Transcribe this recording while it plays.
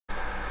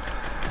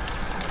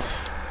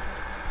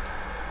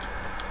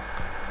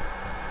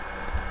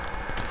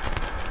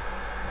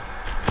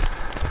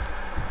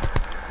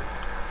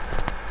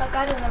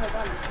guy doesn't have a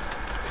gun.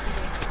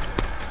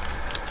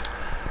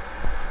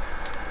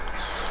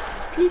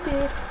 Keep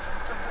it.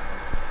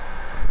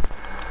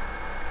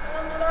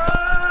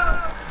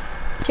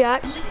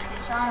 Jack.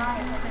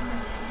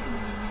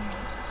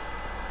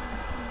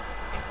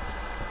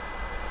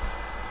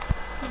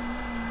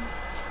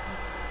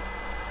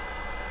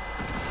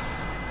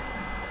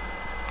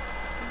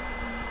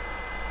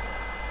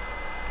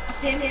 I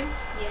see him.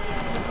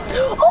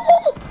 Yeah.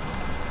 Oh!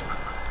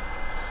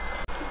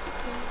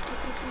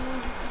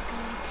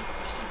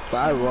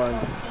 I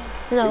won.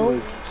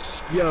 No.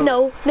 Yo.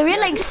 No, we had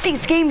like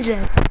 6 games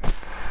in.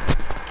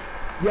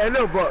 Yeah,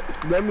 no, but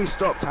when we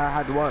stopped, I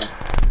had one.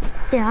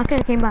 Yeah, I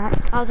kind of came back.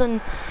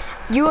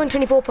 You were on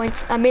 24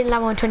 points. I made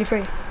Lama on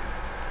 23.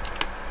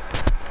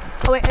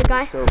 Oh wait, a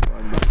guy. So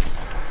fun, man.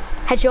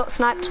 Headshot,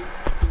 sniped.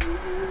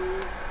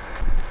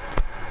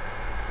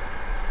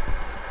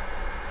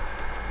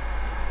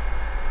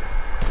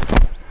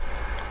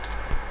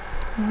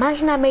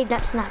 Imagine I made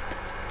that snap.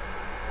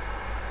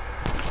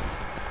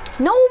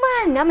 No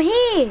man, I'm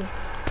here.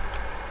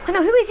 I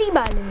know, who is he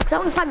battling? Because I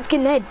want to snipe this kid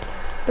in the head.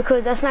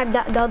 Because I sniped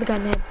the other guy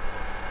in the head.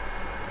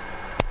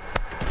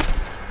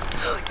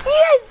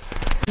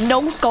 Yes!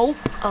 No scope.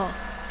 Oh,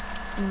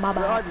 my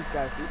Where are bad. these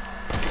guys, dude?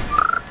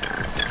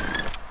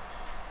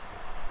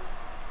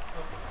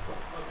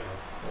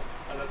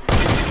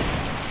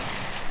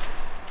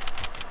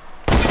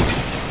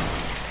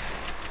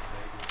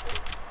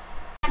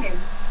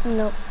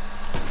 No.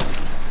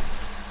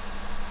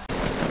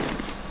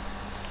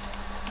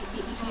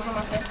 He's on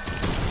my side.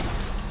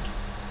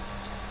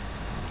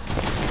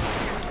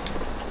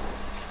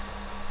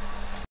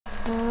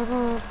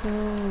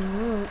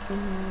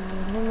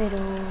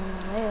 Número.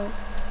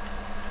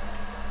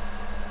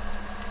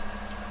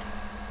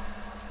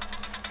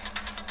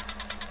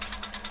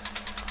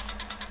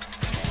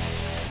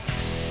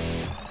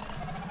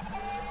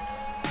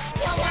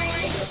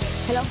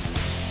 Hello.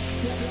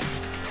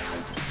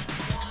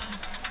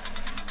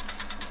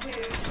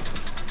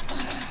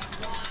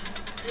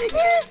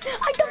 Yes,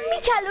 I don't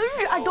mean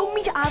challenge. I don't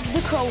mean to have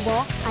the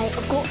crowbar. I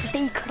got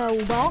the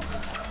crowbar.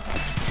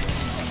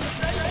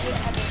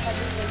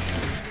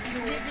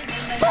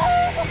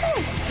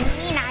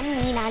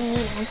 Milan.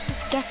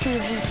 Guess who? Yeah.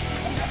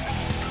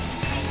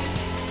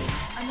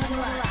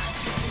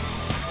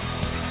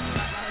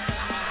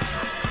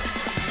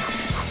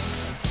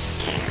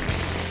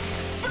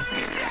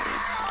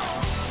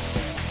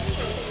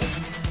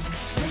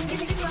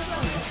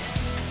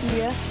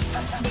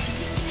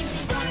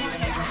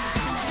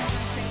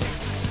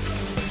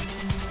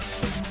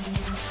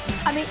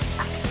 I mean,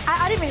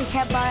 I didn't really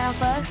care about it at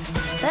first.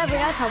 But I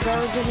realized how well I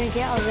was gonna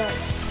get. I was like,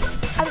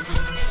 I mean,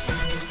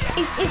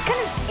 it's kind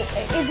of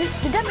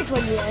the damage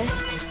one, yeah.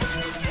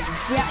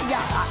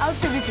 I'll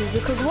still with you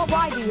because what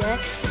I do,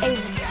 is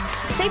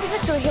say this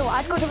next to a hill.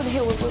 I'd go over the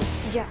hill with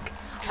Jack.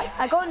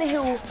 I go on the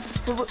hill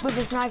with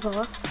the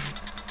sniper.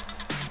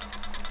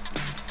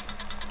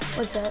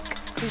 One sec,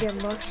 I'm getting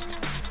rushed.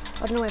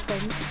 I don't know where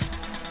from.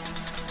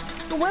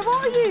 Where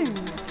are you?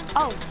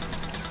 Oh.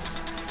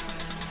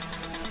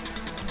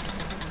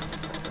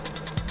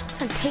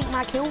 And take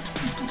my kill.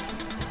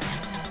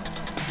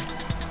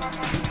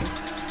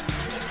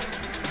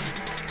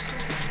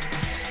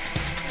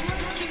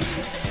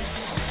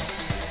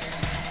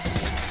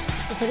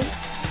 Ready?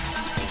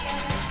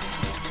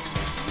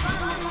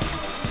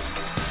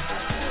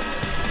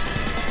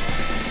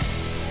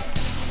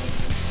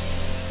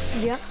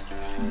 Yeah.